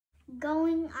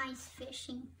Going Ice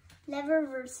Fishing, Lever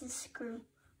versus Screw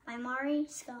by Mari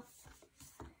Schuh.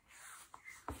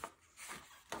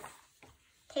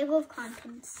 Table of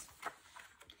Contents.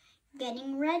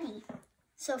 Getting ready.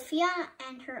 Sophia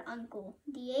and her uncle,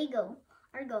 Diego,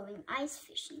 are going ice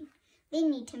fishing. They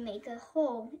need to make a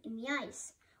hole in the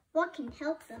ice. What can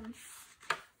help them?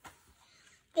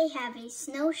 They have a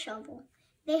snow shovel.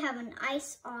 They have an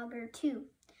ice auger too.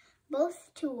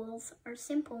 Both tools are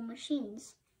simple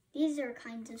machines. These are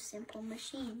kinds of simple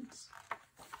machines.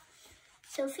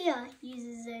 Sophia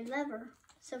uses a lever.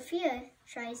 Sophia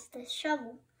tries the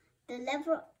shovel.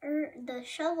 The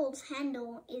shovel's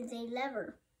handle is a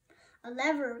lever. A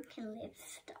lever can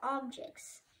lift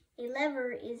objects. A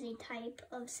lever is a type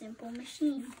of simple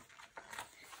machine.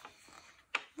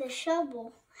 The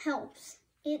shovel helps.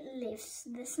 It lifts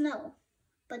the snow.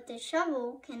 But the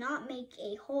shovel cannot make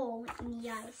a hole in the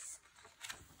ice.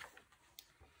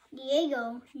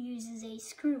 Diego uses a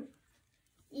screw.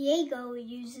 Diego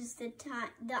uses the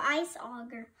ice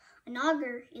auger. An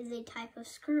auger is a type of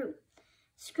screw.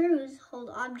 Screws hold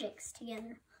objects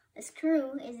together. A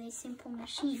screw is a simple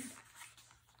machine.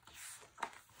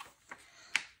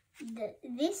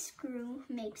 This screw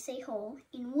makes a hole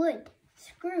in wood.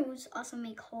 Screws also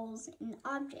make holes in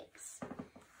objects.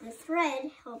 The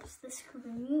thread helps the screw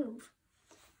move.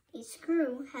 A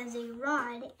screw has a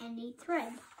rod and a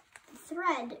thread. The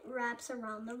thread wraps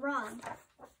around the rod.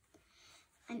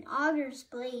 An auger's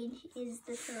blade is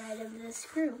the thread of the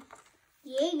screw.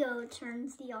 Diego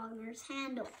turns the auger's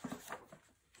handle.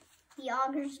 The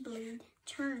auger's blade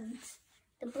turns.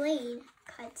 The blade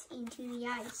cuts into the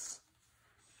ice.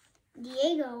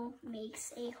 Diego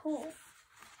makes a hole.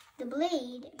 The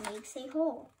blade makes a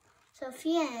hole.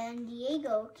 Sophia and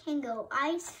Diego can go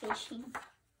ice fishing.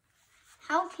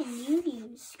 How can you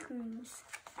use screws?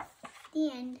 The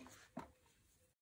end.